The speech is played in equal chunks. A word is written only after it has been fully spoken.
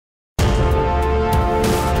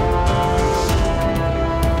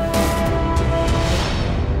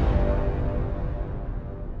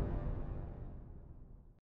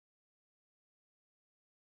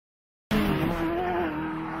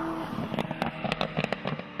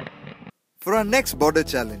For our next border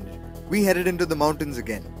challenge, we headed into the mountains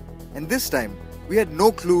again, and this time we had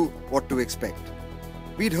no clue what to expect.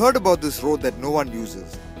 We'd heard about this road that no one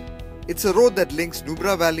uses. It's a road that links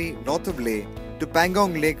Nubra Valley north of Leh to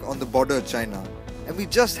Pangong Lake on the border of China, and we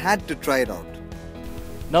just had to try it out.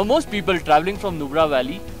 Now most people travelling from Nubra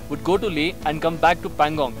Valley would go to Leh and come back to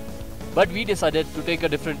Pangong, but we decided to take a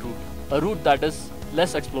different route, a route that is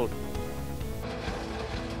less explored.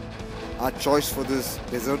 Our choice for this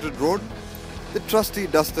deserted road? The trusty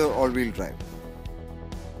Duster all-wheel drive.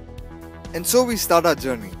 And so we start our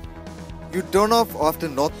journey. You turn off after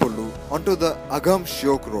North Polu onto the Agham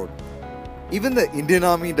Shiok road. Even the Indian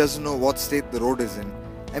Army doesn't know what state the road is in,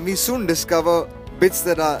 and we soon discover bits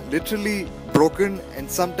that are literally broken and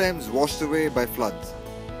sometimes washed away by floods.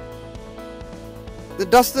 The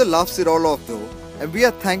Duster laughs it all off though, and we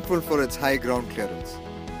are thankful for its high ground clearance.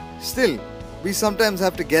 Still, we sometimes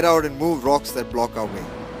have to get out and move rocks that block our way.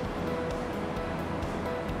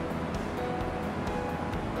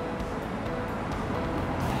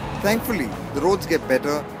 Thankfully, the roads get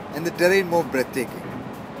better and the terrain more breathtaking.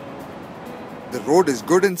 The road is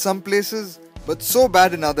good in some places, but so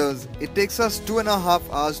bad in others, it takes us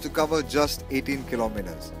 2.5 hours to cover just 18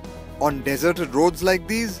 kilometers. On deserted roads like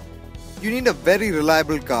these, you need a very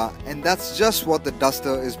reliable car, and that's just what the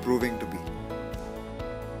Duster is proving to be.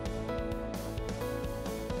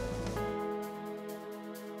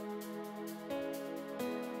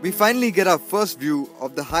 We finally get our first view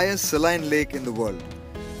of the highest saline lake in the world.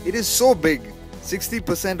 It is so big,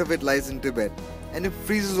 60% of it lies in Tibet, and it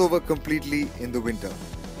freezes over completely in the winter.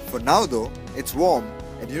 For now though, it's warm,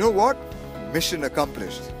 and you know what? Mission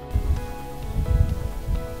accomplished.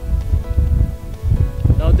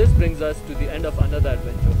 Now this brings us to the end of another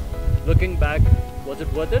adventure. Looking back, was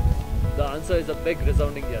it worth it? The answer is a big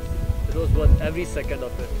resounding yes. It was worth every second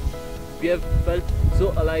of it. We have felt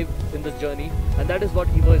so alive in this journey, and that is what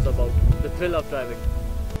Evo is about, the thrill of driving.